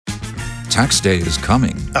Tax day is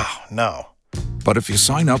coming. Oh, no. But if you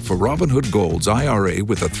sign up for Robinhood Gold's IRA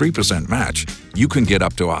with a 3% match, you can get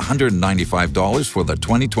up to $195 for the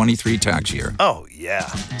 2023 tax year. Oh, yeah.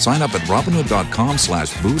 Sign up at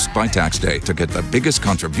Robinhood.com/boost by tax day to get the biggest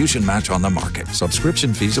contribution match on the market.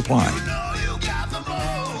 Subscription fees apply.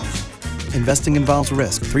 Investing involves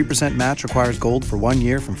risk. 3% match requires gold for 1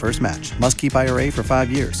 year from first match. Must keep IRA for 5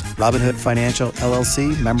 years. Robinhood Financial,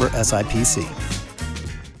 LLC, member SIPC.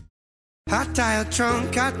 Hot dial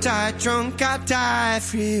drunk, I die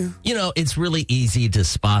for you. You know, it's really easy to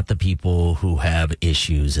spot the people who have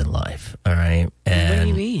issues in life, all right? And, what do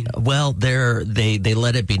you mean? Well, they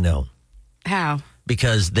let it be known. How?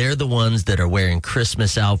 Because they're the ones that are wearing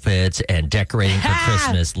Christmas outfits and decorating for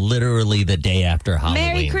Christmas literally the day after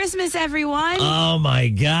Halloween. Merry Christmas, everyone. Oh, my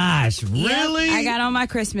gosh. Really? Yep, I got on my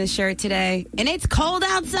Christmas shirt today, and it's cold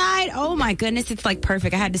outside. Oh, my goodness. It's like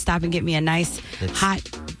perfect. I had to stop and get me a nice hot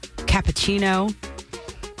cappuccino.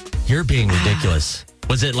 You're being ridiculous.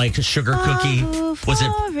 Was it like a sugar cookie? Was it?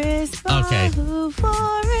 Okay.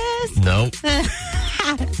 Nope.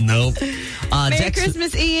 Nope. Merry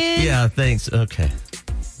Christmas, Ian. Yeah, thanks. Okay.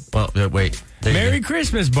 Well, wait. Merry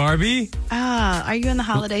Christmas, Barbie. Are you in the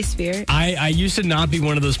holiday spirit? I used to not be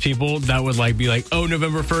one of those people that would be like, oh,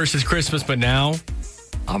 November 1st is Christmas, but now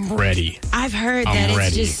I'm ready. I've heard that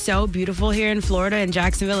it's just so beautiful here in Florida and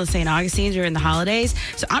Jacksonville and St. Augustine during the holidays.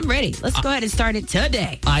 So I'm ready. Let's go ahead and start it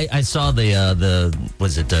today. I saw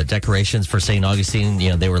the decorations for St. Augustine.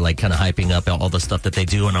 You know, they were like kind of hyping up all the stuff that they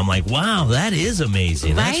do. And I'm like, wow, that is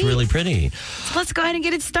amazing. Right? That's really pretty. So let's go ahead and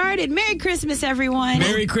get it started. Merry Christmas, everyone.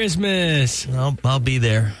 Merry Christmas. I'll be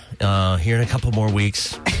there here in a couple more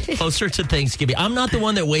weeks. Closer to Thanksgiving. I'm not the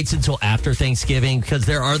one that waits until after Thanksgiving because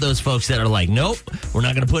there are those folks that are like, nope, we're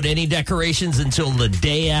not going to put any decorations until the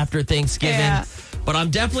day after Thanksgiving. Yeah. But I'm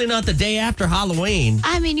definitely not the day after Halloween.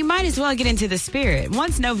 I mean, you might as well get into the spirit.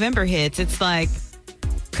 Once November hits, it's like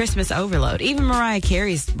Christmas overload. Even Mariah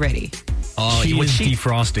Carey's ready. Oh, she is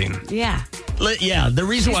defrosting. Yeah. Yeah, the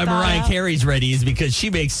reason why Mariah Carey's ready is because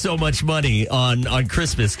she makes so much money on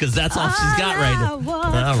Christmas because that's all she's got right now.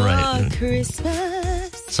 All right.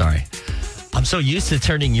 Christmas. Sorry. I'm so used to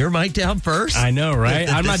turning your mic down first. I know, right?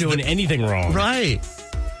 I'm not doing anything wrong. Right.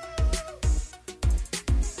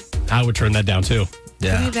 I would turn that down, too.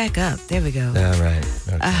 Yeah. Put me back up. There we go. All right.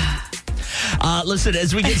 Okay. Listen,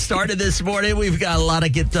 as we get started this morning, we've got a lot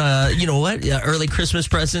of early Christmas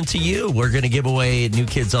present to you. We're going to give away New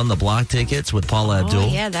Kids on the Block tickets with Paula Abdul. Oh,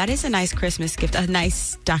 yeah, that is a nice Christmas gift, a nice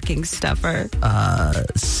stocking stuffer.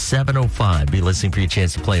 7:05. Be listening for your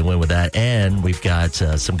chance to play and win with that. And we've got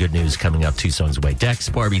some good news coming up 2 songs away. Dex,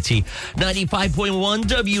 Barbie T, 95.1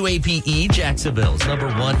 WAPE, Jacksonville's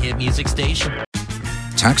 #1 hit music station.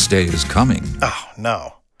 Tax day is coming. Oh,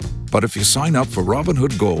 no. But if you sign up for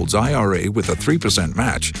Robinhood Gold's IRA with a 3%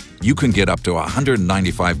 match, you can get up to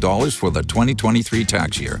 $195 for the 2023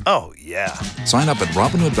 tax year. Oh, yeah. Sign up at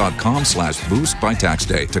Robinhood.com/boost by tax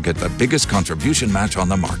day to get the biggest contribution match on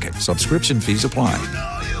the market. Subscription fees apply.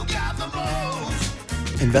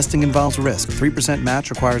 Investing involves risk. 3% match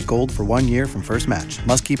requires gold for 1 year from first match.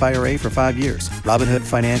 Must keep IRA for 5 years. Robinhood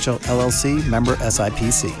Financial, LLC, member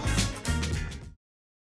SIPC.